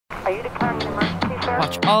Are you declaring an emergency, sir?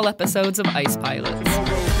 Watch all episodes of Ice Pilots.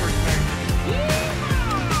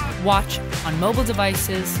 Watch on mobile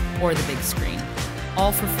devices or the big screen.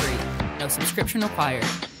 All for free. No subscription required.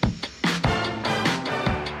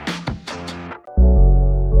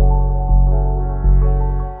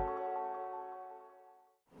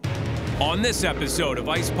 On this episode of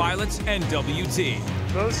Ice Pilots NWT.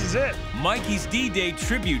 So this is it. Mikey's D-Day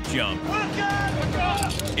tribute jump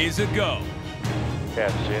is a go.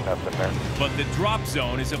 Can't see nothing there. But the drop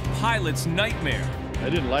zone is a pilot's nightmare. I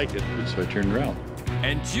didn't like it, so I turned around.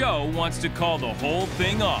 And Joe wants to call the whole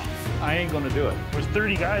thing off. I ain't gonna do it. There's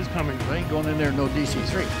 30 guys coming. I ain't going in there no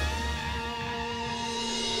DC-3.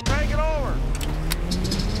 Crank it over.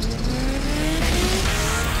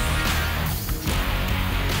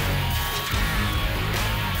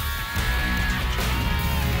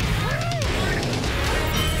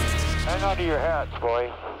 Hang on to your hats, boy.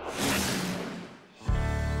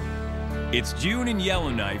 It's June in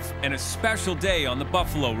Yellowknife and a special day on the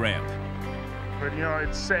Buffalo ramp. But, you know,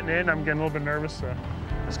 it's setting in. I'm getting a little bit nervous.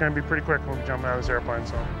 It's going to be pretty quick when we jump out of this airplane,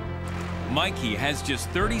 so. Mikey has just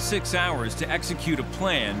 36 hours to execute a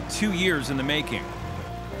plan 2 years in the making.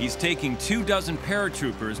 He's taking 24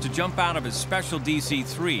 paratroopers to jump out of his special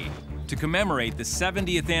DC-3 to commemorate the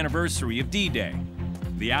 70th anniversary of D-Day,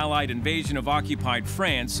 the Allied invasion of occupied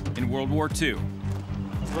France in World War II.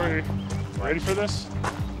 Ready for this?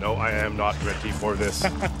 No, I am not ready for this.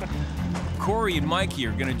 Corey and Mikey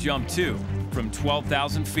are going to jump too, from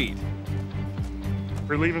 12,000 feet.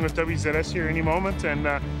 We're leaving with WZS here any moment, and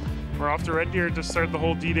we're off to Red Deer to start the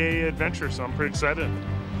whole D-Day adventure, so I'm pretty excited.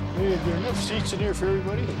 Hey, is there enough seats in here for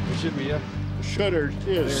everybody? There should be, yeah. Should or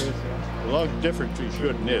is. A lot different between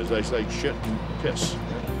should and is. I like shit and piss.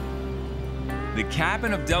 The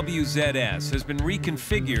cabin of WZS has been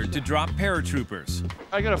reconfigured to drop paratroopers.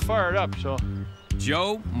 I gotta fire it up, so.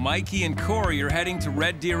 Joe, Mikey, and Corey are heading to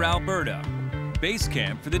Red Deer, Alberta, base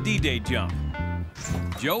camp for the D-Day jump.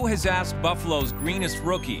 Joe has asked Buffalo's greenest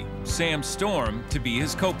rookie, Sam Storm, to be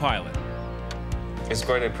his co-pilot. It's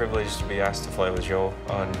quite a privilege to be asked to fly with Joe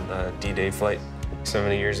on a D-Day flight.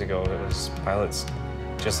 70 years ago, it was pilots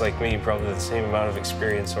just like me, probably the same amount of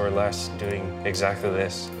experience or less, doing exactly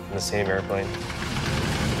this in the same airplane.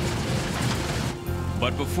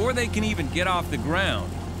 But before they can even get off the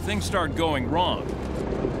ground, things start going wrong.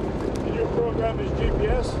 Can you program his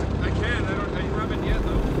GPS? I can. I haven't yet,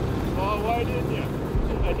 though. Oh, why didn't you?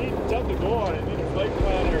 I need something to go on. I need a flight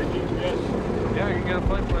plan or a GPS. Yeah, I can get a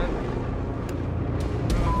flight plan.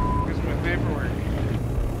 Here's my paperwork.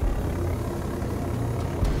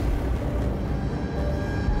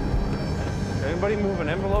 Anybody move an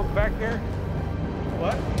envelope back here?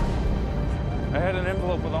 What? I had an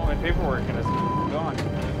envelope with all my paperwork and it's gone.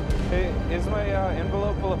 Hey, is my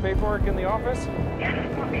envelope full of paperwork in the office?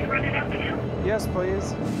 Yes, want me to run it up to you? Yes,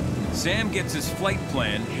 please. Sam gets his flight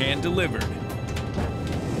plan hand-delivered.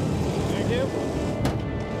 Thank you.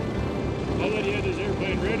 I thought he had his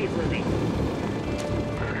airplane ready for me.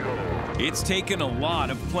 It's taken a lot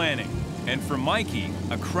of planning. And for Mikey,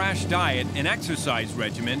 a crash diet and exercise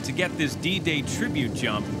regimen to get this D-Day tribute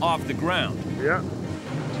jump off the ground. Yeah,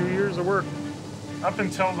 2 years of work. Up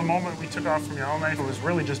until the moment we took off from Yellowknife, it was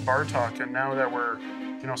really just bar talk, and now that we're,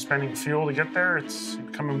 you know, spending fuel to get there, it's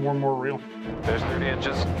becoming more and more real. There's 30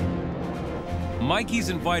 inches. Mikey's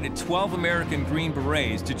invited 12 American Green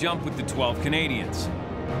Berets to jump with the 12 Canadians.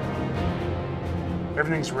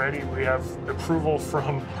 Everything's ready. We have approval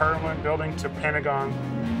from Parliament building to Pentagon.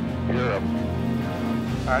 Europe.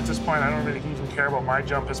 At this point, I don't really even care about my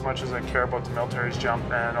jump as much as I care about the military's jump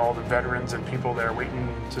and all the veterans and people there waiting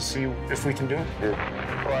to see if we can do it.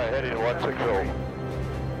 Fly ahead and watch it go.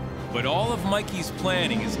 But all of Mikey's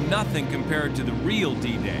planning is nothing compared to the real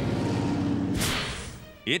D-Day.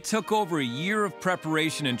 It took over a year of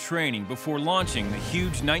preparation and training before launching the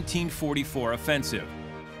huge 1944 offensive.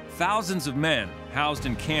 Thousands of men, housed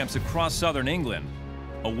in camps across southern England,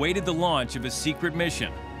 awaited the launch of a secret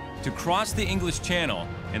mission to cross the English Channel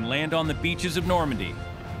and land on the beaches of Normandy.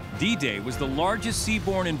 D-Day was the largest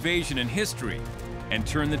seaborne invasion in history and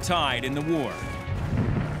turned the tide in the war.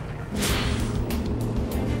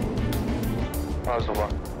 How's the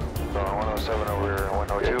one? 107 over here and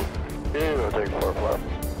 102. Yeah, we'll take 4 flap.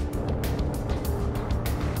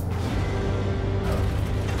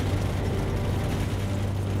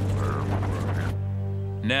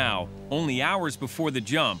 Now, only hours before the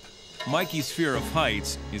jump, Mikey's fear of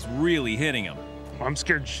heights is really hitting him. I'm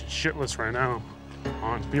scared shitless right now,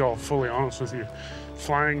 to be all fully honest with you.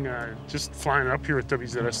 Just flying up here with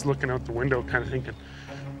WZS, looking out the window, kind of thinking,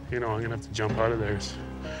 you know, I'm gonna have to jump out of there.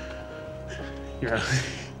 Yeah.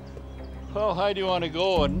 How high do you want to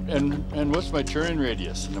go, and what's my turning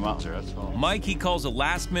radius in the mountains there? That's all. Mikey calls a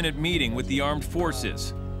last-minute meeting with the armed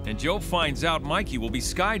forces, and Joe finds out Mikey will be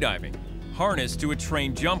skydiving, harnessed to a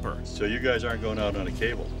trained jumper. So you guys aren't going out on a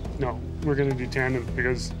cable? No, we're gonna do tandem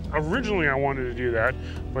because originally I wanted to do that,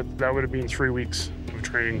 but that would have been 3 weeks of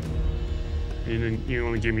training. You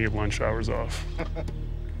only gave me 1 hours off.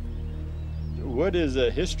 What is the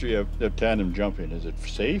history of tandem jumping? Is it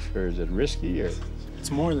safe or is it risky? Or? It's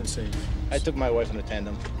more than safe. I took my wife on a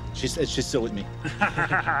tandem. She's still with me.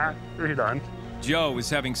 Right on. Joe is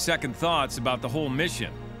having second thoughts about the whole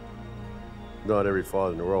mission. Not every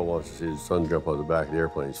father in the world wants to see his son jump out the back of the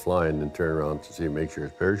airplane he's flying and turn around to see him make sure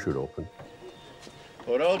his parachute open.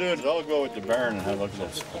 What I'll do is I'll go with the barn and have a look at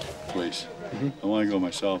this place. I want to go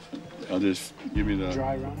myself. I'll just give me the...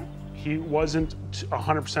 Dry runner? He wasn't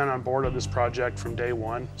 100% on board of this project from day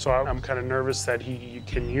one, so I'm kind of nervous that he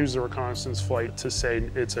can use the reconnaissance flight to say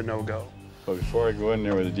it's a no-go. But before I go in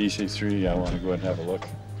there with a DC-3, I want to go ahead and have a look,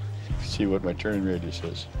 see what my turning radius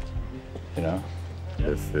is, you know?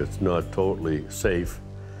 If it's not totally safe,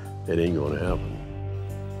 it ain't going to happen.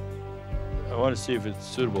 I want to see if it's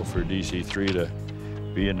suitable for DC-3 to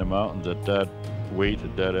be in the mountains at that weight,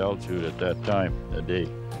 at that altitude, at that time, that day.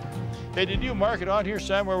 Hey, did you mark it on here,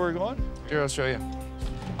 Sam, where we're going? Here, I'll show you.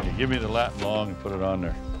 Okay, give me the lat long and put it on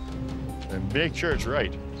there. And make sure it's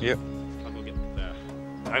right. Yep. I'll go get that.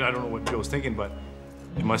 I don't know what Joe's thinking, but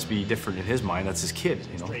it must be different in his mind. That's his kid,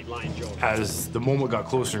 you know? Straight line, Joe. As the moment got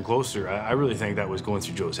closer and closer, I really think that was going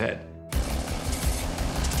through Joe's head.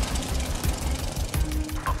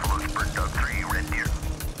 Buffalo's Bird 3, Red Deer.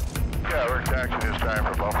 Yeah, we're taxiing this time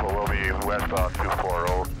for Buffalo. We'll be westbound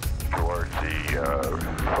 240 towards the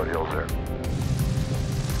foothills there.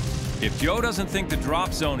 If Joe doesn't think the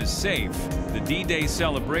drop zone is safe, the D-Day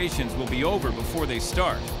celebrations will be over before they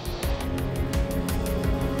start.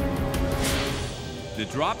 The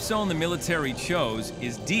drop zone the military chose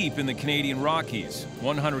is deep in the Canadian Rockies,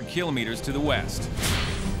 100 kilometers to the west.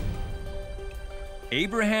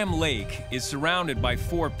 Abraham Lake is surrounded by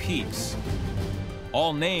 4 peaks,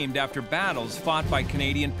 all named after battles fought by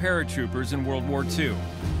Canadian paratroopers in World War II.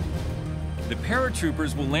 The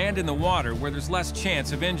paratroopers will land in the water where there's less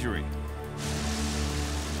chance of injury.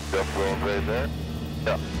 Yep, going right there.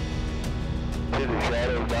 Yep. See the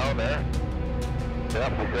shadows down there? Yep,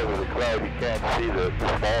 because of the cloud, you can't see the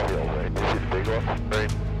small hill, right? You see the big one?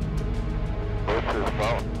 Right. What's this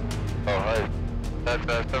mountain? Oh, hi.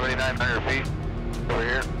 That's 7,900 feet over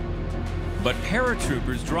here. But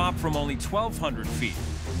paratroopers drop from only 1,200 feet,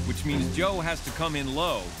 which means Joe has to come in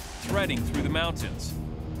low, threading through the mountains.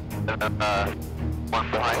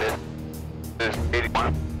 One behind it is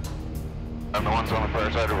 81. And the ones on the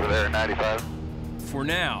far side over there are 95. For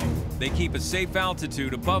now, they keep a safe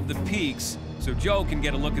altitude above the peaks so Joe can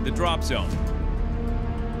get a look at the drop zone.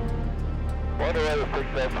 Wonder why they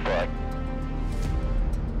picked that spot.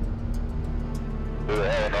 Do they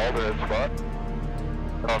have an alternate spot?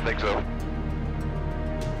 I don't think so.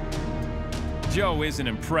 Joe isn't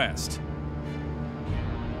impressed.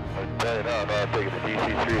 I tell you now, I'm taking the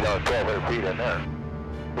DC-3 down 1,200 feet in there.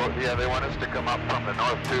 Well, yeah, they want us to come up from the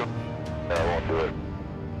north too. Yeah, I won't do it.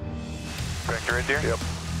 Correct, Red Deer? Yep.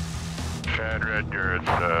 Shad Red Deer, it's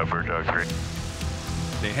Bird 3.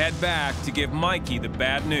 They head back to give Mikey the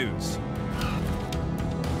bad news.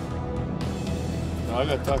 No, I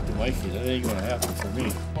gotta talk to Mikey. That ain't gonna happen for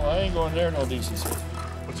me. Well, I ain't going there, no DC-3.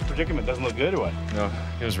 What's the predicament? Doesn't look good or what? No,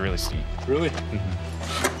 it was really steep. Really?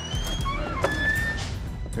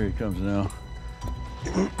 Here he comes now.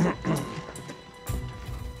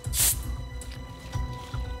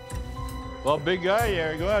 Well, big guy,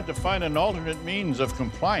 you're gonna have to find an alternate means of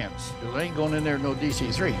compliance, because I ain't going in there no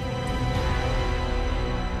DC-3.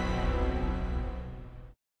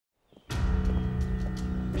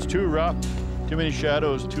 It's too rough, too many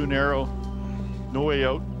shadows, too narrow, no way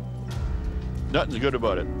out. Nothing's good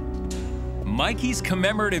about it. Mikey's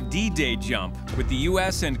commemorative D-Day jump with the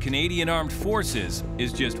U.S. and Canadian Armed Forces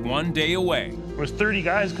is just 1 day away. There's 30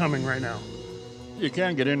 guys coming right now. You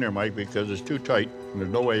can't get in there, Mike, because it's too tight and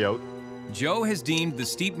there's no way out. Joe has deemed the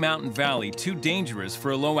steep mountain valley too dangerous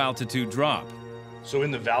for a low-altitude drop. So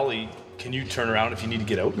in the valley, can you turn around if you need to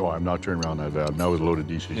get out? No, I'm not turning around that valve. Now with a loaded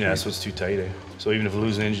DC-3. Yeah, so it's too tight, eh? So even if you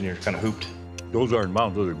lose an engine, you're kind of hooped. Those aren't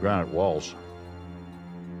mountains, those are granite walls.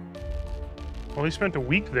 Well, they spent a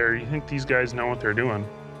week there. You think these guys know what they're doing?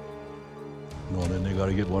 No, then they got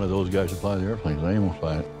to get one of those guys to fly the airplanes. I ain't gonna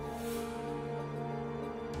fly it.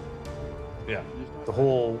 Yeah. The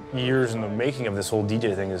whole years in the making of this whole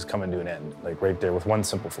DJ thing is coming to an end, like right there with one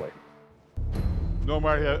simple flight. No,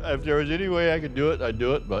 Mark, if there was any way I could do it, I'd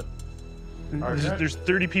do it, but There's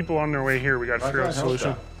 30 people on their way here. We got to figure out a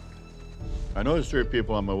solution. I know there's 30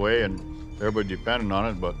 people on my way and everybody depending on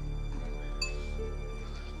it, but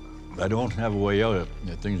I don't have a way out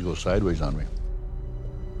if things go sideways on me.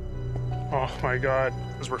 Oh my God,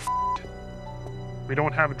 because we're f***ed. We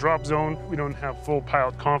don't have a drop zone. We don't have full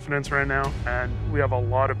pilot confidence right now. And we have a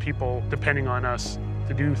lot of people depending on us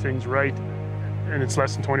to do things right. And it's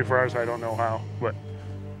less than 24 hours, I don't know how, but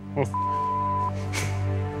well,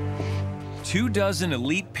 24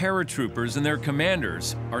 elite paratroopers and their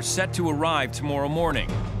commanders are set to arrive tomorrow morning.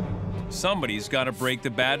 Somebody's got to break the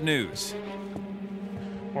bad news.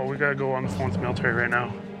 well, we gotta go on the phone with the military right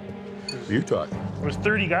now. You talk. There's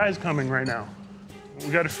 30 guys coming right now. We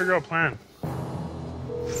gotta figure out a plan.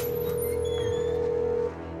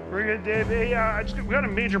 We're good, Dave. Hey, we got a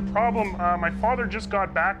major problem. My father just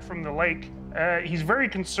got back from the lake. He's very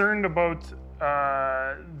concerned about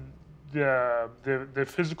the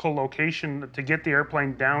physical location to get the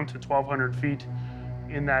airplane down to 1,200 feet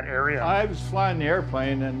in that area. I was flying the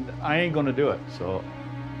airplane, and I ain't gonna do it, so.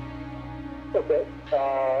 Okay.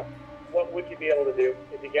 What would you be able to do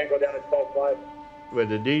if you can't go down to 12.5? With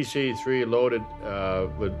the DC-3 loaded,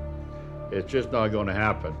 it's just not going to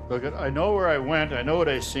happen. Look, I know where I went, I know what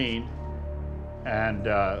I seen, and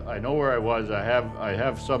I know where I was. I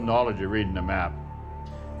have some knowledge of reading the map.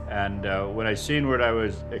 And when I seen where I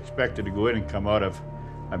was expected to go in and come out of,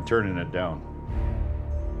 I'm turning it down.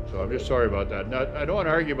 So I'm just sorry about that. I don't want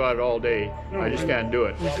to argue about it all day. No, I just can't do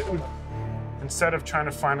it. Instead of trying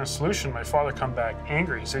to find a solution, my father come back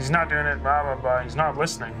angry. He says he's not doing it, blah, blah, blah. He's not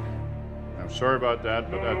listening. I'm sorry about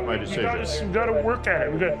that, but that's my decision. We got to work at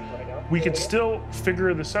it. We could still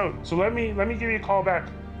figure this out. So let me give you a call back.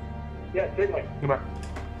 Yeah, certainly. Goodbye.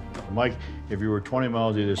 Mike, if you were 20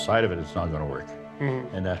 miles either side of it, it's not going to work.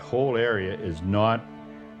 Mm-hmm. And that whole area is not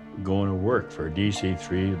going to work for a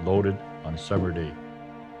DC-3 loaded on a summer day.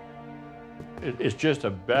 It's just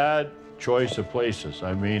a bad choice of places.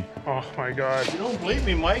 I mean, oh my God! You don't believe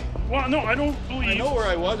me, Mike? Well, no, I don't believe. I know where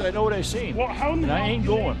I was. I know what I seen. Well, how in the hell? I ain't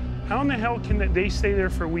going. How in the hell can they stay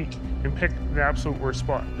there for a week and pick the absolute worst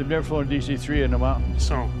spot? They've never flown a DC-3 in the mountains.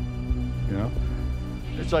 So, you know,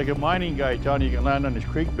 it's like a mining guy telling you can land on his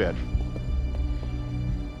creek bed.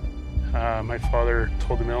 My father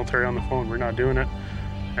told the military on the phone, we're not doing it.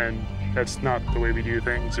 And that's not the way we do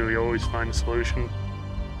things. So we always find a solution.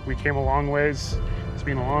 We came a long ways. It's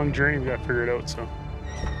been a long journey. We got to figure it out. So,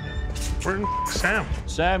 where's Sam?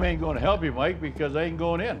 Sam ain't going to help you, Mike, because I ain't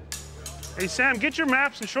going in. Hey, Sam, get your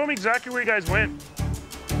maps and show me exactly where you guys went.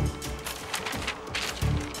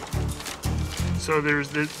 So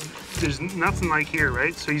there's nothing like here,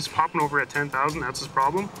 right? So he's popping over at 10,000. That's his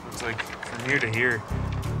problem. It's like from here to here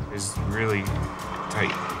is really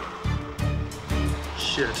tight.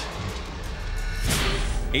 Shit.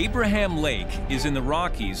 Abraham Lake is in the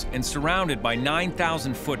Rockies and surrounded by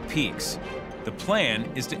 9,000-foot peaks. The plan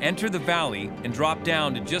is to enter the valley and drop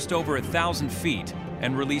down to just over 1,000 feet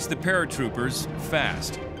and release the paratroopers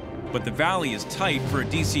fast. But the valley is tight for a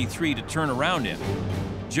DC-3 to turn around in.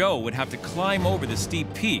 Joe would have to climb over the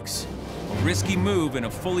steep peaks, a risky move in a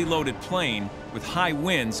fully loaded plane with high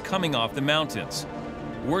winds coming off the mountains.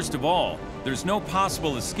 Worst of all, there's no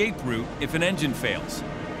possible escape route if an engine fails.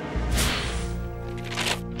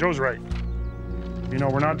 Joe's right. You know,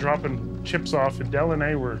 we're not dropping chips off at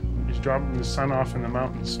Yellowknife, we're just dropping the sun off in the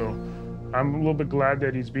mountains. So I'm a little bit glad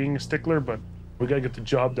that he's being a stickler, but we gotta get the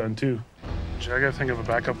job done too. I gotta think of a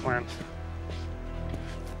backup plan.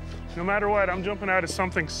 No matter what, I'm jumping out of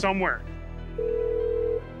something somewhere.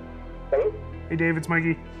 Hello? Hey Dave, it's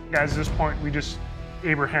Mikey. Guys, at this point,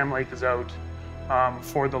 Abraham Lake is out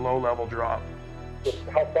for the low-level drop. Just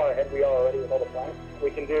how far ahead we are already with all the plans? We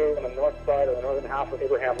can do on the north side or the northern half of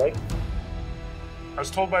Abraham Lake. I was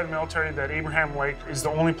told by the military that Abraham Lake is the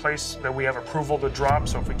only place that we have approval to drop,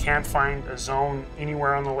 so if we can't find a zone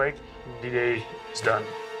anywhere on the lake, D-Day is done.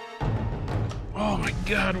 Oh my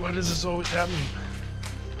God, why does this always happen?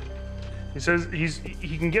 He says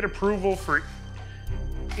he can get approval for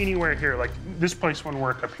anywhere here, like this place wouldn't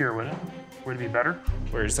work up here, would it? Would it be better?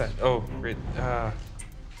 Where is that? Oh, right.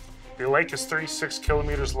 The lake is 36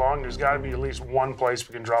 kilometers long. There's got to be at least one place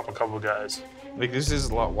we can drop a couple of guys. Like this is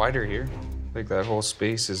a lot wider here. Like that whole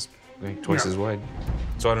space is like twice as wide.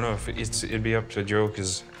 So I don't know if it'd be up to Joe,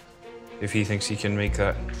 because if he thinks he can make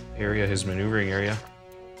that area his maneuvering area.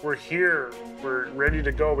 We're here. We're ready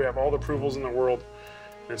to go. We have all the approvals in the world.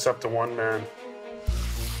 It's up to one man.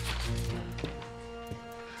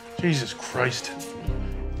 Jesus Christ.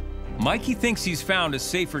 Mikey thinks he's found a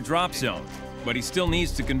safer drop zone, but he still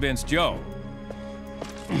needs to convince Joe.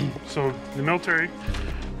 So the military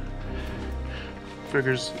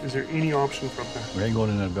figures, is there any option from there? We ain't going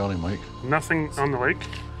in that valley, Mike. Nothing on the lake?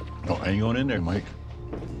 No, I ain't going in there, Mike.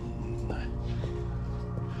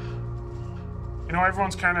 You know,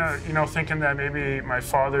 everyone's kind of, you know, thinking that maybe my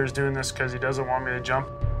father's doing this because he doesn't want me to jump.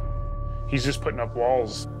 He's just putting up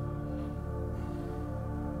walls.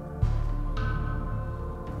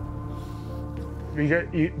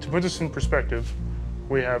 To put this in perspective,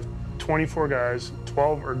 we have 24 guys,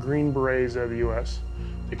 12 are Green Berets out of the U.S.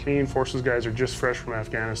 The Canadian Forces guys are just fresh from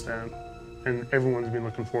Afghanistan, and everyone's been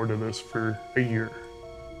looking forward to this for a year.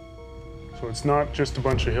 So it's not just a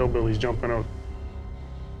bunch of hillbillies jumping out.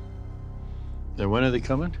 Then when are they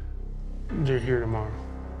coming? They're here tomorrow.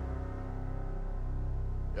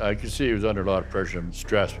 I could see he was under a lot of pressure and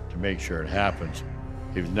stress to make sure it happens.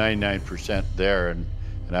 He was 99% there, and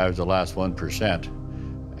I was the last 1%.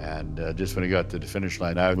 And just when he got to the finish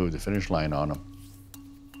line, I moved the finish line on him.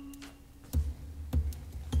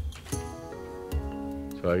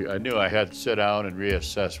 So I knew I had to sit down and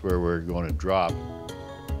reassess where we were going to drop.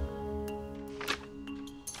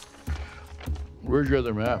 Where's your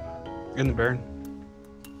other map? In the barn.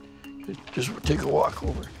 Just take a walk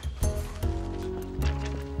over.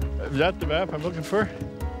 Is that the map I'm looking for?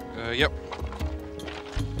 Yep.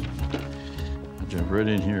 I'll jump right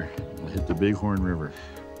in here. I'll hit the Bighorn River.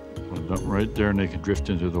 I'll dump right there and they can drift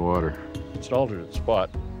into the water. It's an alternate spot.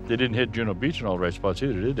 They didn't hit Juno Beach in all the right spots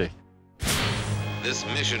either, did they? This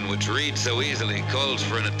mission, which reads so easily, calls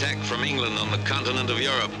for an attack from England on the continent of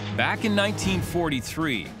Europe. Back in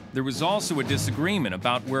 1943, there was also a disagreement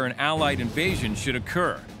about where an Allied invasion should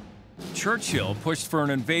occur. Churchill pushed for an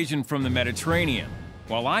invasion from the Mediterranean,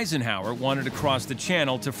 while Eisenhower wanted to cross the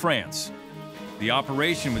Channel to France. The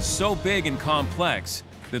operation was so big and complex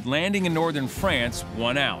that landing in northern France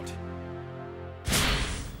won out.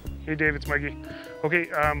 Hey Dave, it's Mikey. Okay,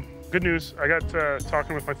 good news. I got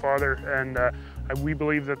talking with my father, and we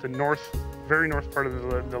believe that the very north part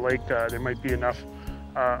of the lake, there might be enough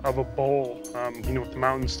of a bowl, you know, with the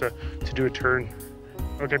mountains to do a turn.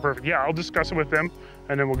 Okay, perfect. Yeah, I'll discuss it with them,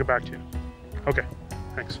 and then we'll get back to you. Okay,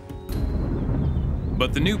 thanks.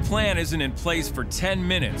 But the new plan isn't in place for 10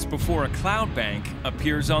 minutes before a cloud bank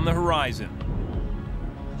appears on the horizon.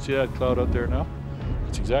 See that cloud out there now?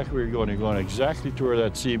 That's exactly where you're going. You're going exactly to where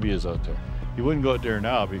that CB is out there. You wouldn't go out there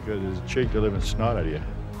now because it'd shake the living snot out of you.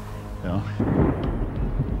 You know?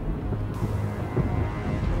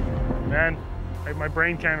 Man, my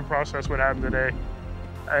brain can't process what happened today,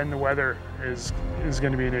 and the weather is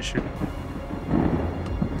going to be an issue.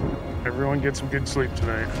 Everyone get some good sleep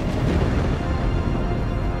tonight.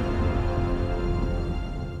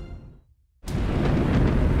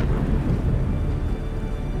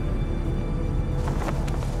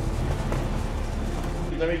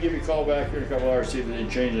 Let me give you a call back here in a couple hours, see if there's any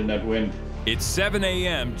change in that wind. It's 7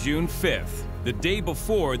 a.m. June 5th, the day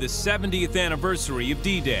before the 70th anniversary of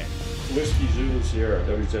D-Day. Whiskey Zulu Sierra,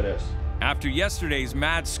 WZS. After yesterday's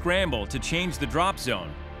mad scramble to change the drop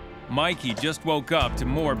zone, Mikey just woke up to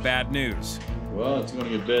more bad news. Well, it's going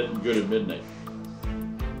to get good at midnight.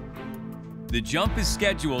 The jump is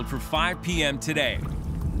scheduled for 5 p.m. today,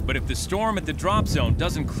 but if the storm at the drop zone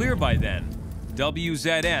doesn't clear by then,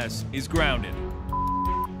 WZS is grounded.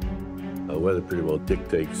 The weather pretty well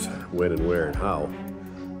dictates when and where and how,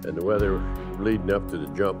 and the weather leading up to the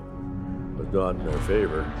jump was not in our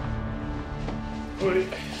favor. Well,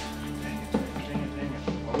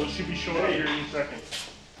 those should be showing up here any second.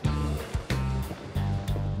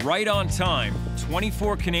 Right on time,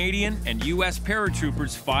 24 Canadian and U.S.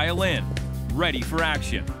 paratroopers file in, ready for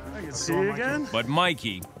action. I can see you again. But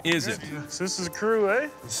Mikey isn't. So this is a crew, eh?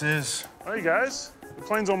 This is. Hey guys, the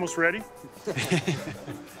plane's almost ready.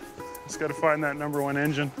 Just got to find that #1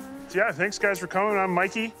 engine. So yeah, thanks guys for coming. I'm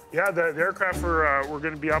Mikey. Yeah, the aircraft we're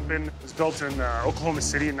going to be up in was built in Oklahoma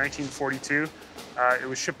City in 1942. It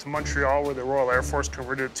was shipped to Montreal, where the Royal Air Force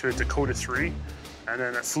converted it to a Dakota III. And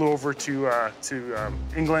then it flew over to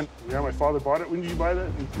England. Yeah, my father bought it. When did you buy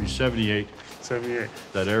that? In 78. 78.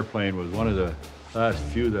 That airplane was one of the last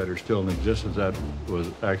few that are still in existence that was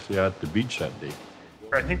actually at the beach that day.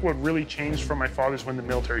 I think what really changed for my father is when the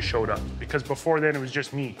military showed up, because before then it was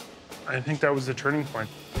just me. I think that was the turning point.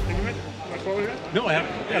 Have you met my father yet? No, I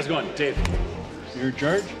haven't. How's it going, Dave? You're in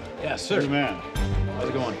charge? Yes, sir. Good man. How's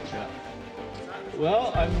it going? Yeah.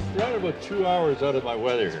 Well, I'm running about 2 hours out of my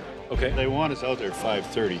weather here. Okay. They want us out there at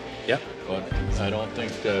 5:30. Yep. But I don't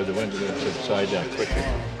think the wind's going to subside that quickly.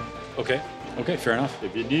 Okay. Okay, fair enough.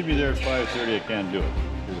 If you need me there at 5:30, I can't do it.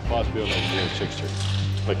 There's a possibility I can get at 6:30.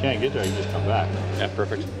 If I can't get there, I can just come back. Yeah,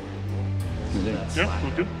 perfect. Yeah,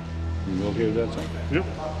 okay. You okay with that, son? Yep.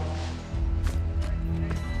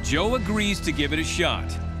 Joe agrees to give it a shot,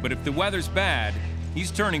 but if the weather's bad,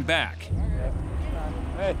 he's turning back.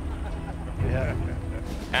 Hey. Yeah.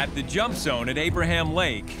 At the jump zone at Abraham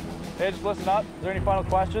Lake, Hey, just listen up. Is there any final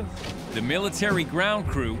questions? the military ground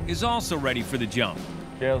crew is also ready for the jump.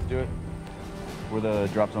 Okay, let's do it. We're the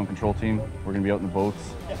drop zone control team. We're gonna be out in the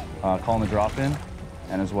boats, calling the drop in,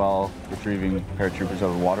 and as well retrieving paratroopers out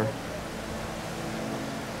of the water.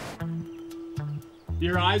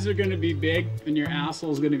 Your eyes are going to be big and your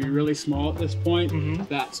asshole is going to be really small at this point.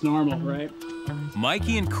 That's normal, right?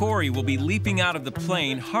 Mikey and Corey will be leaping out of the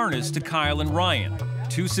plane harnessed to Kyle and Ryan,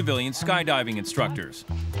 2 civilian skydiving instructors.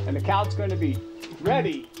 And the count's going to be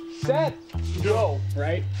ready, set, go,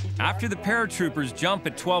 right? After the paratroopers jump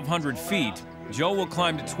at 1,200 feet, Joe will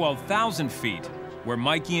climb to 12,000 feet, where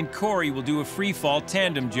Mikey and Corey will do a free fall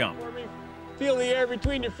tandem jump. Feel the air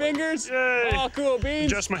between your fingers. Yay. All cool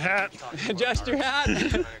beans. Adjust my hat. Adjust your hat.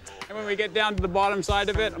 And when we get down to the bottom side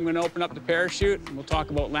of it, I'm going to open up the parachute, and we'll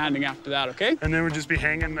talk about landing after that, okay? And then we'll just be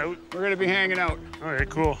hanging out? We're going to be hanging out. All right,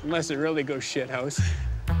 cool. Unless it really goes shit house.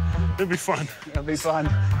 It'll be fun. It'll be fun.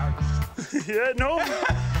 Yeah, no?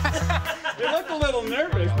 You look a little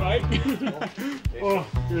nervous, Mike. Oh,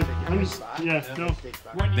 good. I'm just, yeah, no.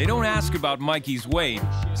 They don't ask about Mikey's weight,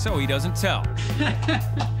 so he doesn't tell.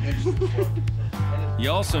 He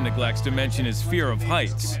also neglects to mention his fear of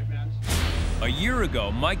heights. A year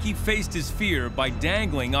ago, Mikey faced his fear by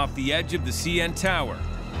dangling off the edge of the CN Tower.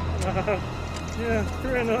 Yeah,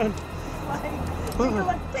 right on.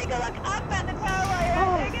 Take a look up at the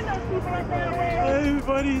tower. You're taking those people right there. Hey,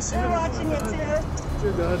 buddies. They're watching you too.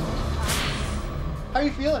 You're done. How are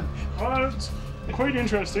you feeling? It's quite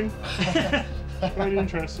interesting. Quite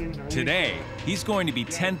interesting. Today, he's going to be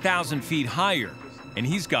 10,000 feet higher, and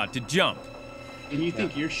he's got to jump. And you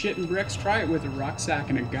think you're shitting bricks? Try it with a rucksack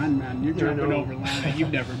and a gun, man. You're jumping over land that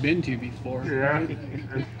you've never been to before. Yeah.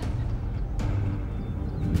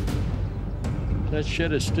 That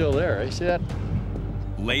shit is still there, I see that?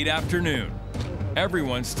 Late afternoon.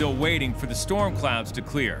 Everyone's still waiting for the storm clouds to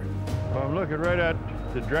clear. Well, I'm looking right at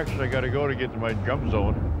the direction I gotta go to get to my jump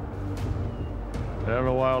zone. I don't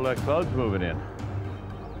know why all that cloud's moving in.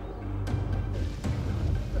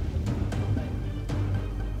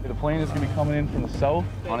 The plane is going to be coming in from the south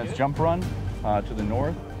on its jump run to the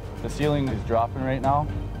north. The ceiling is dropping right now,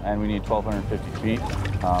 and we need 1,250 feet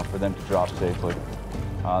for them to drop safely.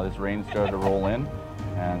 This rain started to roll in,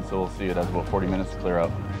 and so we'll see it has about 40 minutes to clear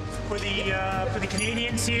out. For the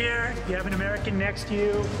Canadians here, you have an American next to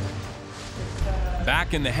you.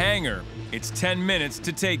 Back in the hangar, it's 10 minutes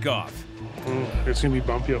to take off. It's gonna be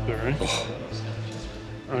bumpy up there, right?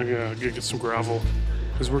 I gotta get some gravel,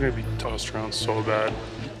 because we're gonna be tossed around so bad.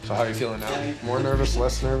 So how are you feeling now? More nervous,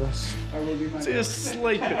 less nervous? Just a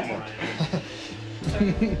slight bit more.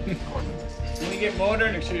 When you get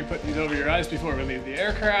motor, make sure you put these over your eyes before we leave the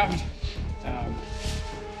aircraft.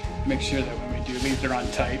 Make sure that when we do leave, they're on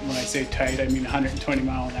tight. When I say tight, I mean 120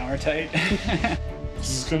 mile an hour tight. This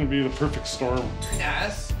is gonna be the perfect storm.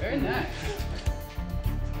 Yes, very nice.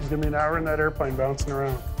 It's gonna be an hour in that airplane bouncing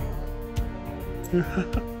around.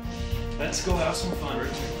 Let's go have some fun,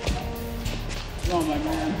 Richard. Come on, my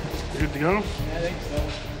man. Good to go? I think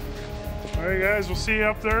so. All right, guys, we'll see you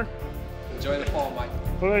up there. Enjoy the fall, Mike.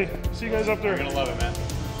 Hey, see you guys up there. You're gonna love it, man.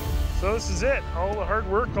 So this is it. All the hard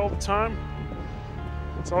work, all the time.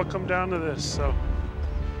 It's all come down to this. So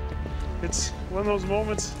it's one of those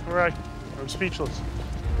moments where I'm speechless.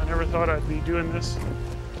 I never thought I'd be doing this.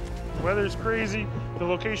 The weather's crazy. The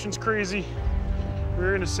location's crazy.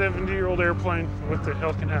 We're in a 70-year-old airplane. What the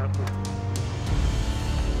hell can happen?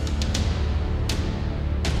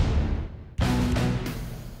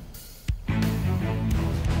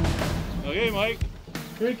 Okay, Mike.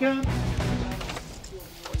 Here he comes.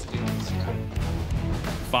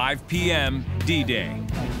 5 p.m. D-Day.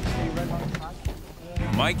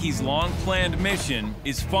 Mikey's long-planned mission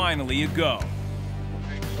is finally a go.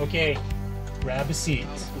 Okay, grab a seat.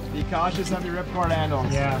 Be cautious of your ripcord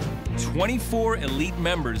handles. Yeah. 24 elite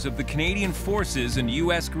members of the Canadian Forces and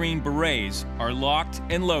U.S. Green Berets are locked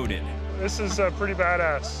and loaded. This is pretty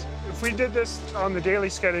badass. If we did this on the daily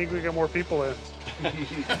schedule, I think we get more people in.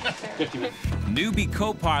 Newbie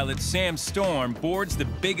co-pilot Sam Storm boards the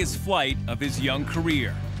biggest flight of his young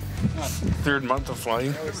career. Third month of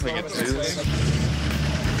flying. I get to do this.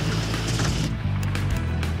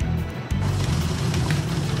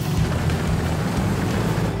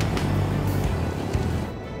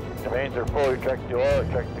 The mains are full. Check the oil,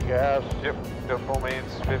 check the gas. Yep, got full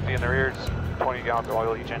mains, 50 in the rears, 20 gallons of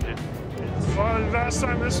oil each engine. Well, the last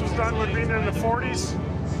time this was done would be in the 40s.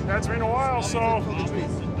 That's been a while, so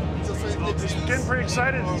just getting pretty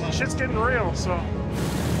excited. Shit's getting real, so.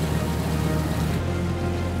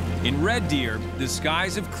 In Red Deer, the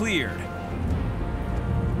skies have cleared,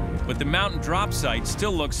 but the mountain drop site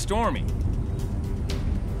still looks stormy.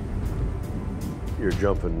 You're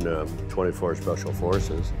jumping 24 Special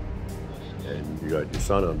Forces, and you got your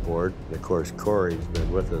son on board. And of course, Corey's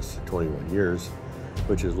been with us 21 years,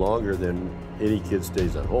 which is longer than any kid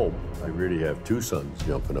stays at home. I really have two sons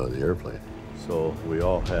jumping on the airplane. So we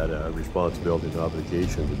all had a responsibility and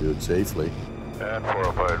obligation to do it safely. And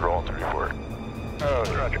 405 rolling 34. Oh,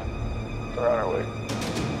 roger. We're on our way.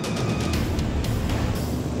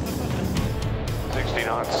 60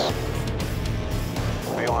 knots.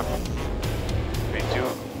 We'll be on. V2.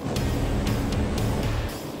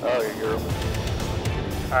 Oh, you're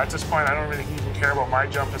At this point, I don't really even care about my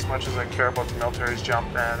jump as much as I care about the military's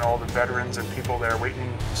jump and all the veterans and people there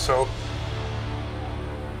waiting. So,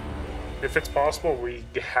 if it's possible, we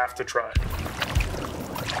have to try.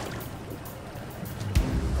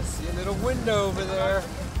 I see a little window over there.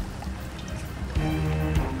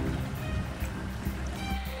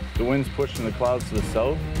 The wind's pushing the clouds to the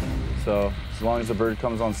south, so as long as the bird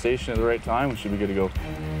comes on station at the right time, we should be good to go.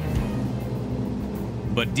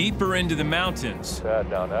 But deeper into the mountains,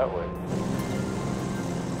 down that way.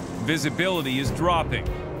 visibility is dropping.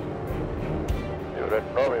 What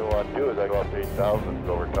I normally want to do is I go up to 8,000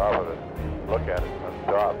 over top of it, look at it on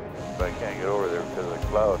top, but I can't get over there because of the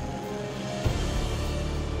cloud.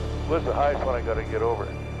 What's the highest one I got to get over?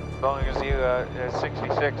 As long as you,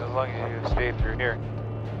 66, as long as you stay through here.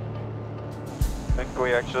 I think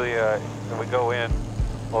we actually, when we go in,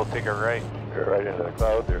 we'll take a right. You're right into the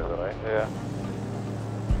cloud there, right? Yeah.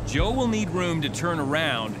 Joe will need room to turn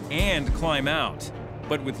around and climb out.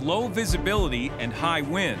 But with low visibility and high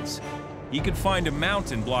winds, he could find a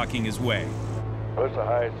mountain blocking his way. What's the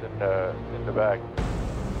highest in the back?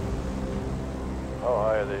 How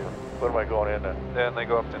high are they? What am I going in at? Then they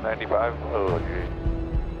go up to 95. Oh, gee.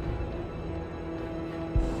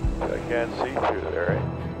 I can't see through there, right?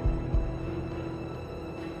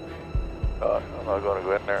 I'm not going to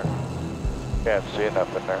go in there. Can't see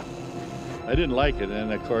enough in there. I didn't like it,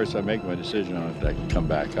 and of course I make my decision on if I can come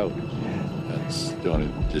back out. That's the only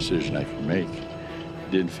decision I can make.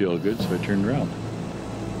 Didn't feel good, so I turned around.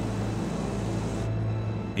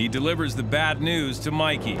 He delivers the bad news to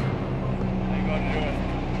Mikey. I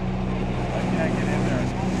can't get in there.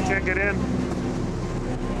 You can't get in?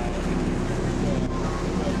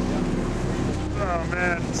 Oh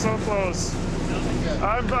man, so close.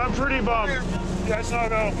 I'm pretty bummed. Yes, no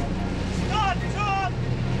go. Stop!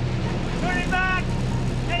 Turn it back!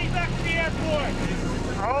 Heading back to the airport!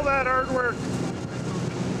 All that hard work.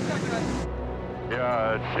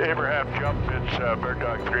 Yeah, it's Abraham jump. It's Bird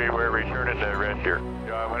Dog 3. We're returning to Red Deer.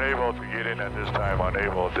 Yeah, I'm unable to get in at this time.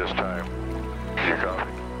 Unable at this time. Your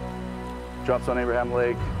copy. Drops on Abraham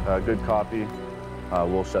Lake, good copy.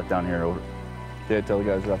 We'll shut down here. Over. Okay, tell the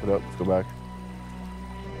guys to wrap it up. Let's go back.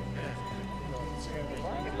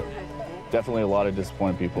 Definitely a lot of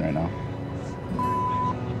disappointed people right now.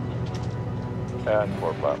 And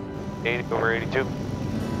 4 o'clock. 80 over 82.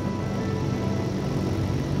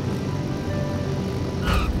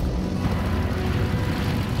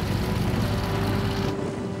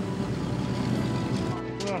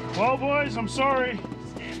 Well, boys, I'm sorry.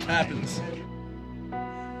 Happens.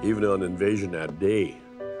 Even on invasion that day,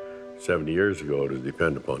 70 years ago, to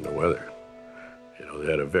depend upon the weather. You know, they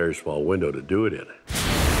had a very small window to do it in.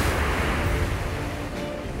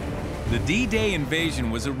 The D-Day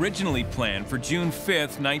invasion was originally planned for June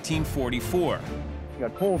 5th, 1944. A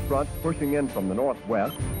cold front pushing in from the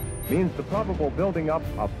northwest means the probable building up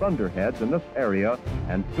of thunderheads in this area,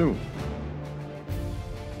 and soon.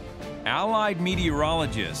 Allied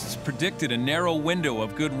meteorologists predicted a narrow window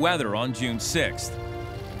of good weather on June 6th.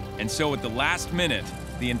 And so at the last minute,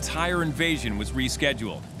 the entire invasion was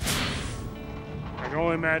rescheduled. I can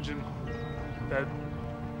only imagine that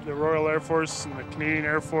the Royal Air Force and the Canadian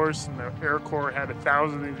Air Force and the Air Corps had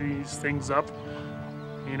 1,000 of these things up,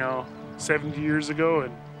 70 years ago,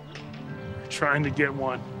 and we're trying to get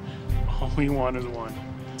one. All we want is one.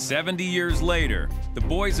 70 years later, the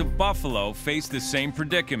boys of Buffalo face the same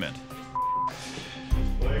predicament.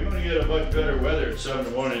 Well, you're going to get a much better weather at 7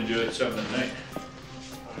 in the morning than you do at 7 at night.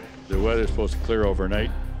 The weather's supposed to clear overnight.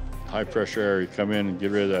 High pressure area come in and get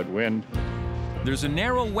rid of that wind. There's a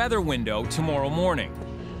narrow weather window tomorrow morning.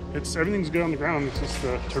 Everything's good on the ground. It's just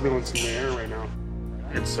the turbulence in the air right now.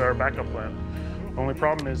 It's our backup plan. The only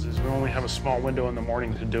problem is we only have a small window in the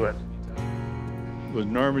morning to do it. Was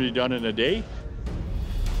Normandy done in a day?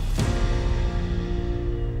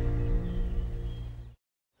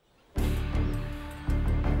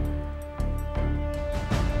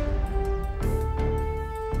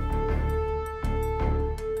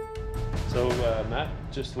 So, Matt,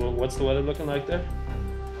 just what's the weather looking like there?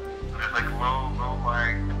 There's like low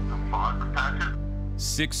fog patches.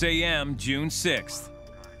 6 a.m., June 6th.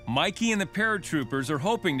 Mikey and the paratroopers are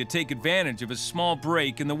hoping to take advantage of a small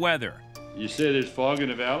break in the weather. You say there's fog in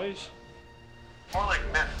the valleys? More like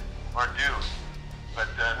mist or dew, but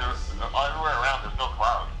everywhere around there's no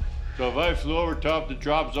clouds. So if I flew over top the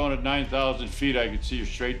drop zone at 9,000 feet, I could see you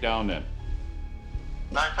straight down then?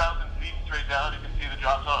 9,000 feet straight down, you can see the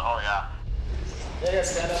drop zone? Oh, yeah. Yeah,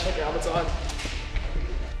 guys, stand up, put your helmets on.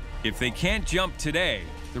 If they can't jump today,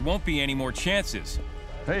 there won't be any more chances.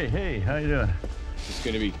 Hey, how you doing? Just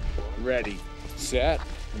gonna be ready, set,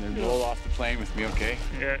 and then roll off the plane with me, okay?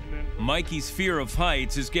 Yeah. Mikey's fear of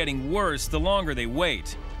heights is getting worse the longer they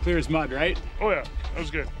wait. Clear as mud, right? Oh yeah, that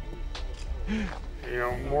was good. You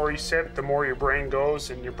know, the more you sit, the more your brain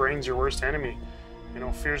goes, and your brain's your worst enemy. You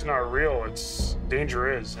know, fear's not real,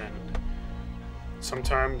 danger is, and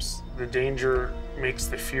sometimes the danger makes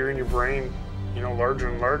the fear in your brain, you know, larger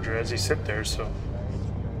and larger as you sit there, so.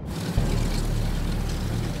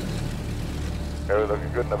 Everything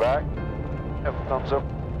looking good in the back? Yep, thumbs up.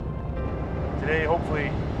 Today,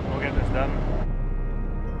 hopefully, we'll get this done.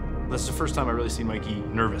 That's the first time I really seen Mikey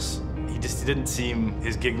nervous. He didn't seem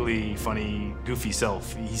his giggly, funny, goofy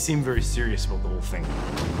self. He seemed very serious about the whole thing.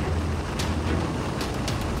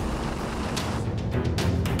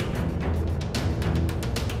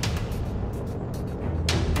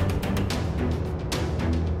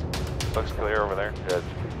 Looks clear over there.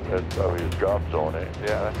 That's probably his drop zone, eh?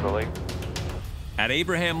 Yeah, that's the lake. At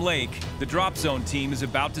Abraham Lake, the drop zone team is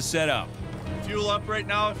about to set up. Fuel up right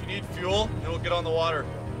now. If you need fuel, it'll get on the water.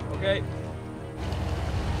 Okay.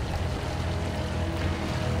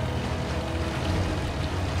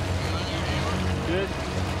 Good.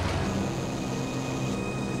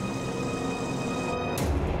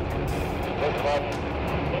 Looks like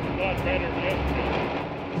Looks a lot better than yesterday.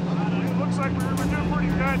 It looks like we're doing pretty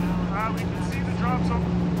good. We can see the drop zone.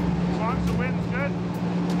 As long as the wind's good,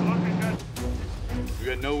 we're looking good. We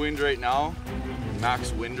got no wind right now.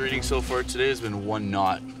 Max wind reading so far today has been 1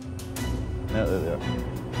 knot. Yeah.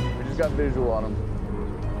 We just got visual on them.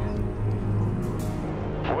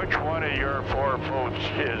 Which one of your 4 boats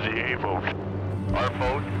is the A boat? Our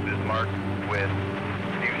boat is marked with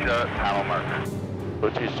fuchsia paddle markers.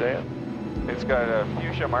 What's he saying? It's got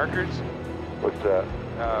fuchsia markers. What's that?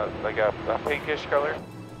 Like a pinkish color.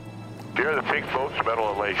 You're the pink boats middle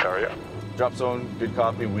of the lake, are you? Drop zone, good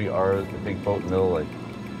copy. We are the pink boat in the middle of the lake.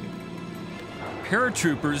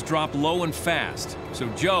 Paratroopers drop low and fast, so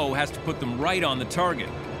Joe has to put them right on the target.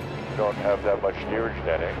 Don't have that much steerage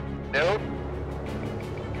then, eh? Nope.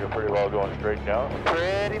 You're pretty well going straight down?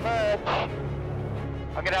 Pretty much.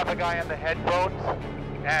 I'm gonna have a guy on the head boats,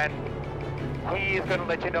 and he is gonna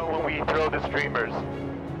let you know when we throw the streamers,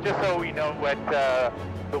 just so we know what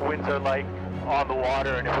the winds are like on the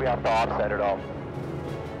water and if we have to offset it all.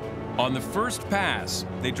 On the first pass,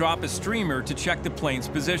 they drop a streamer to check the plane's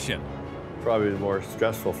position. Probably the more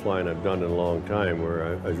stressful flying I've done in a long time, where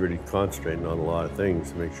I was really concentrating on a lot of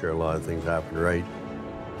things to make sure a lot of things happen right.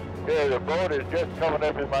 Yeah, the boat is just coming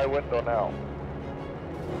up in my window now.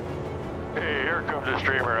 Hey, here comes the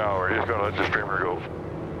streamer now. We're just gonna let the streamer go.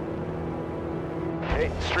 Hey,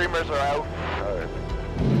 streamers are out. All right.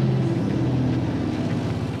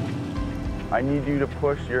 I need you to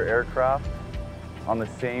push your aircraft on the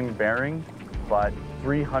same bearing, but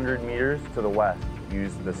 300 meters to the west.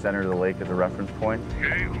 Use the center of the lake as a reference point.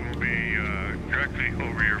 Okay, we'll be directly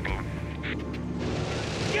over your boat.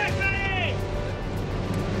 Get ready!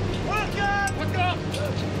 Hook up! Hook up!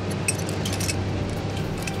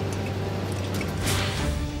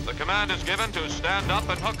 The command is given to stand up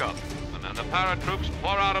and hook up, and then the paratroops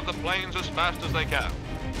pour out of the planes as fast as they can.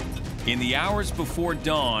 In the hours before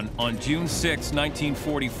dawn on June 6,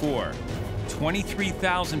 1944,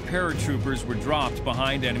 23,000 paratroopers were dropped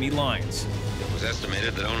behind enemy lines. It was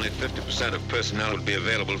estimated that only 50% of personnel would be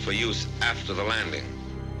available for use after the landing.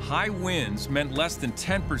 High winds meant less than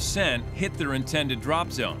 10% hit their intended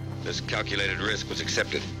drop zone. This calculated risk was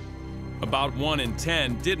accepted. About 1 in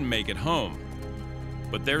 10 didn't make it home.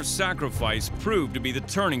 But their sacrifice proved to be the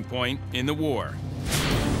turning point in the war.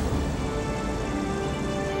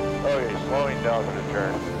 Okay, slowing down for the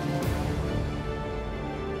turn.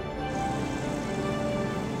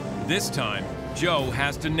 This time, Joe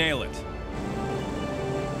has to nail it.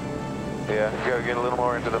 Yeah, you gotta get a little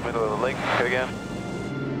more into the middle of the lake again.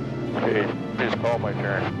 Okay, please call my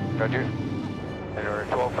turn. Roger. And we're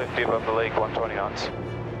 1250 above the lake, 120 knots.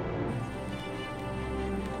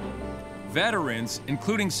 Veterans,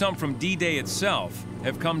 including some from D-Day itself,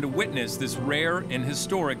 have come to witness this rare and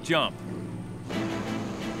historic jump.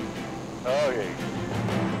 Okay.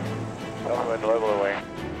 Tell me when to level the wing.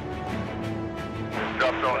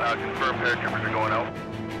 Drop zone now, confirm paratroopers are going out.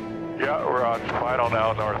 Yeah, we're on final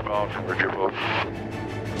now, northbound for your boat.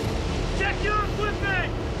 Check your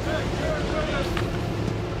equipment!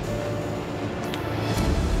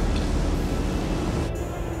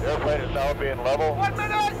 The airplane is now being level. 1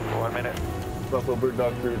 minute! 1 minute. Buffalo Bird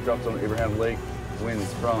Dog 3 drops on Abraham Lake.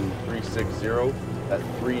 Winds from 360 at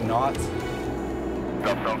 3 knots.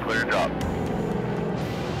 Drop zone clear, drop.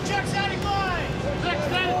 Check static line! Check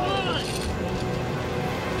static line!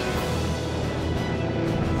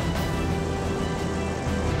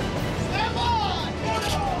 Stand by!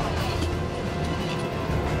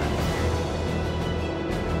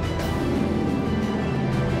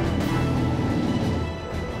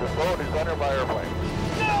 The boat is under my airplane.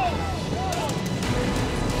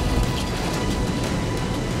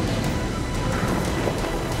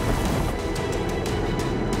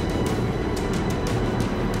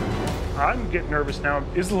 I'm getting nervous now.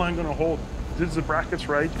 Is the line going to hold? Is the brackets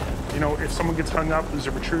right? You know, if someone gets hung up, is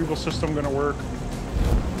the retrieval system going to work?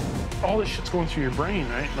 All this shit's going through your brain,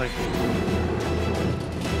 right? Like.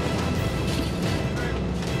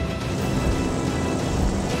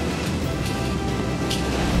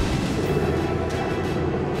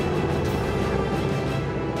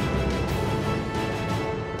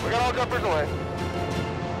 We got all jumpers away.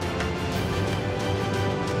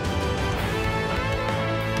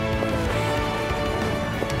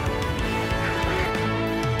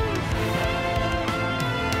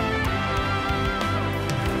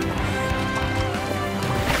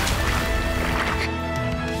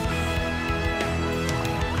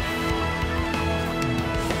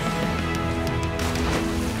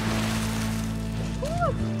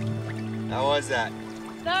 How was that?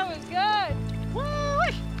 That was good. Woo!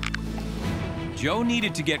 Joe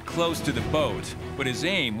needed to get close to the boat, but his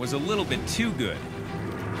aim was a little bit too good.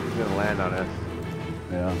 He's gonna land on us.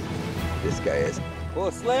 Yeah. This guy is. Oh,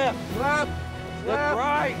 slip! Slip! Slip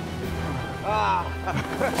right! Ah!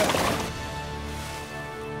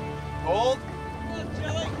 Hold!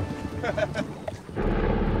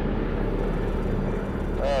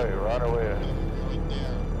 Oh, you're on our way.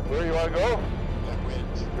 Where you want to go?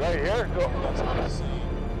 Right here? Go.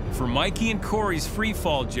 For Mikey and Corey's free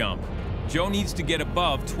fall jump, Joe needs to get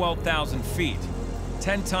above 12,000 feet,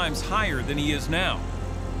 10 times higher than he is now.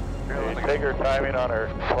 Okay, take our timing on our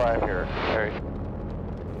climb here. Okay.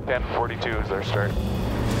 10:42 is our start.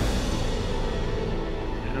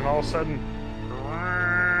 And then all of a sudden,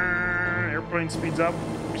 airplane speeds up,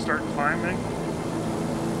 we start climbing.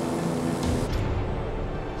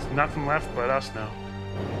 There's nothing left but us now.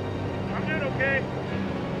 I'm doing okay.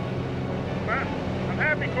 I'm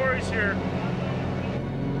happy Corey's here.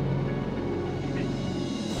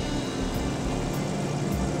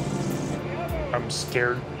 I'm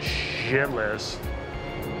scared shitless.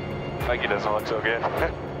 Mikey doesn't look so good.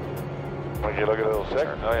 Mikey, look a little sick.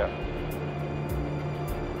 Oh, yeah.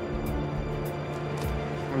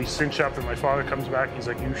 We cinch up and my father comes back. He's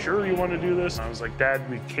like, "You sure you want to do this?" And I was like, "Dad,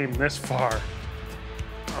 we came this far.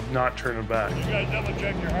 I'm not turning back." You gotta double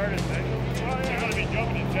check your harness, eh? You're gonna be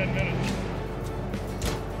jumping in 10 minutes.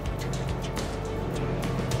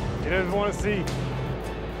 He doesn't want to see.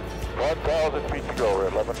 1,000 feet to go. We're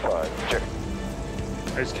at 11.5. Check.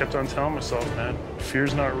 I just kept on telling myself, man,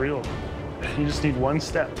 fear's not real. You just need one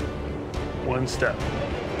step. One step.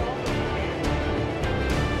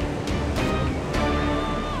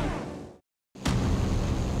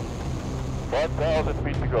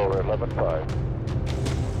 Feet to go. We're at 11.5.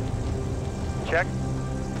 Check.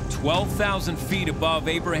 12,000 feet above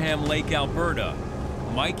Abraham Lake, Alberta,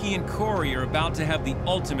 Mikey and Corey are about to have the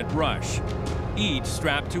ultimate rush, each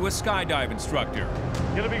strapped to a skydive instructor.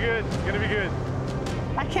 Gonna be good. Gonna be good.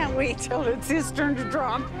 I can't wait till it's his turn to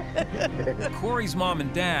drop. Corey's mom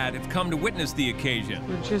and dad have come to witness the occasion.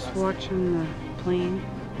 We're just watching the plane.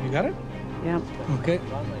 You got it? Yep. Okay.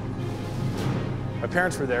 My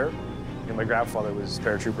parents were there. And my grandfather was a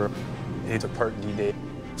paratrooper. He took part in D-Day.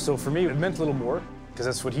 So for me, it meant a little more because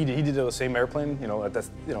that's what he did. He did it on the same airplane, you know, at that,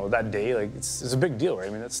 that day. Like it's a big deal, right? I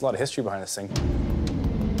mean, that's a lot of history behind this thing.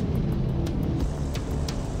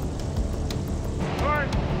 All right,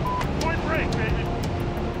 point break, baby.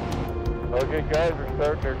 Okay, guys, we're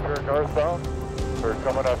starting our turn northbound. We're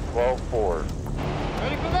coming up 12.4.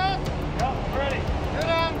 Ready for that? Yeah, ready. Get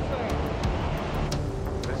on, sir.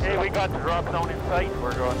 Hey, we got the drop zone in sight.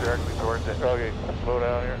 We're going directly towards it. Okay, slow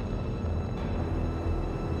down here.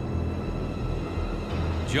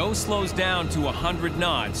 Joe slows down to 100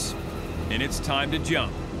 knots, and it's time to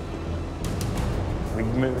jump. We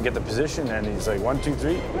get the position, and he's like, 1, 2,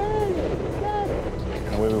 3.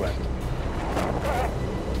 And away we went.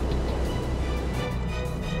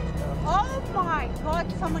 my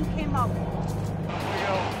God, someone came up.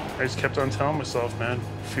 I just kept on telling myself, man,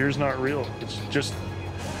 fear's not real. It's just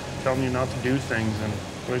telling you not to do things, and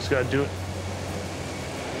we just gotta do it.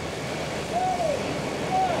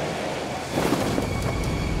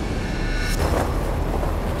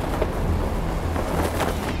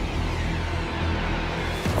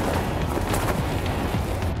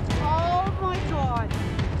 Oh my God.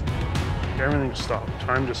 Everything stopped.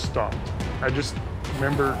 Time just stopped. I just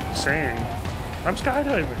remember saying, I'm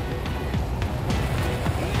skydiving.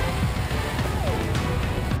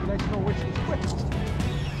 Let's know which is quick.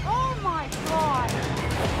 Oh my God.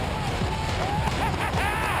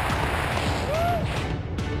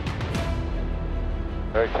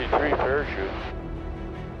 I see 3 parachutes.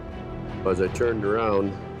 As I turned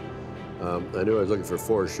around, I knew I was looking for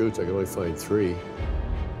 4 chutes. I could only find 3.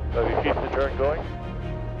 Have you keep the turn going?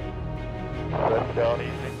 That's down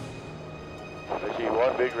easy. I see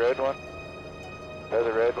one big red one.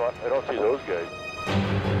 Another red one. I don't see those guys.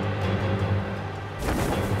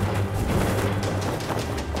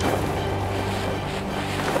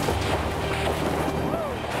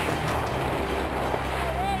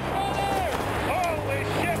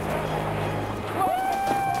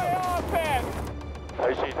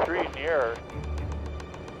 I see 3 in the air.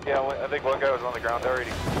 Yeah, I think one guy was on the ground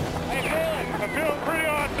already. I'm feeling pretty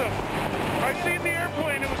awesome. I seen the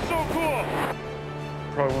airplane. It was so cool.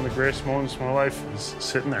 Probably one of the greatest moments of my life is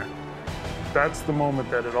sitting there. That's the moment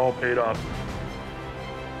that it all paid off.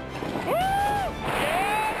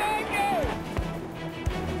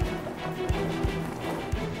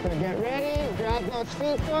 So get ready, grab those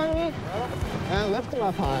feet for me, and lift them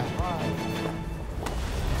up high.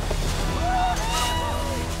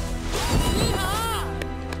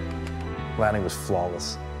 Landing was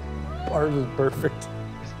flawless. Ours was perfect.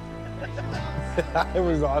 It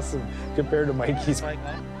was awesome compared to Mikey's.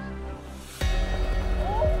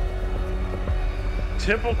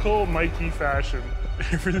 Typical Mikey fashion.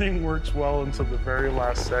 Everything works well until the very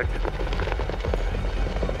last second.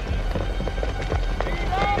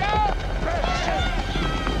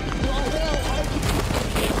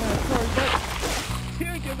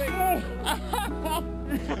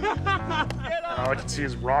 All I can see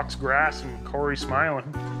is rocks, grass, and Corey smiling.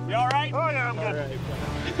 You all right? Oh, yeah, I'm good.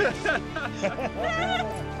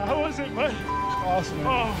 How was it, bud? Awesome, man.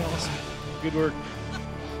 Oh. Awesome. Good work.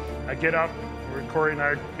 I get up, Corey and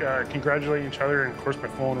I congratulate each other, and of course my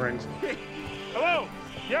phone rings. Hello?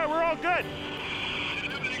 Yeah, we're all good.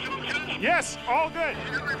 Yes, all good.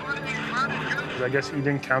 I guess he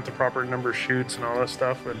didn't count the proper number of chutes and all that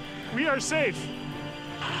stuff, but we are safe.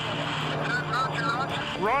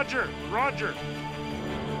 Roger, Roger.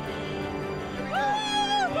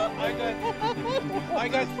 I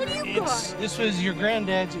got What do you got? This was your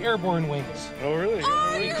granddad's airborne wings. Oh, really?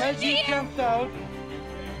 Because he jumped out,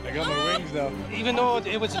 I got my wings now. even though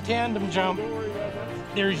it was a tandem jump,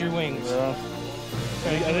 there's your wings. Yeah.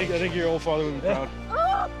 I think your old father would be proud.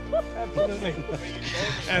 Absolutely.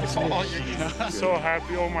 Absolutely. So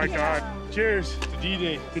happy, oh my God. Cheers. To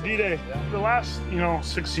D-Day. To D-Day. The last,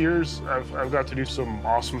 6 years, I've got to do some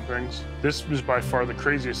awesome things. This was by far the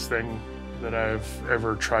craziest thing that I've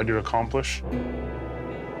ever tried to accomplish.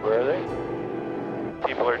 Where are they?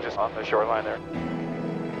 People are just on the shoreline there.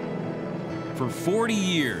 For 40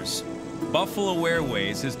 years, Buffalo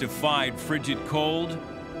Airways has defied frigid cold,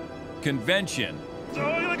 convention, So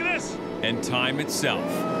look at this. and time itself.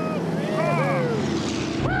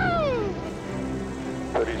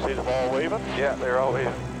 So do you see them all waving? Yeah, they're all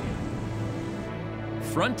waving.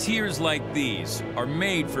 Frontiers like these are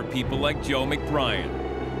made for people like Joe McBrien.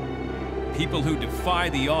 People who defy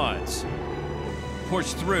the odds,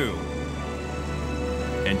 push through,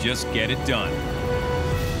 and just get it done.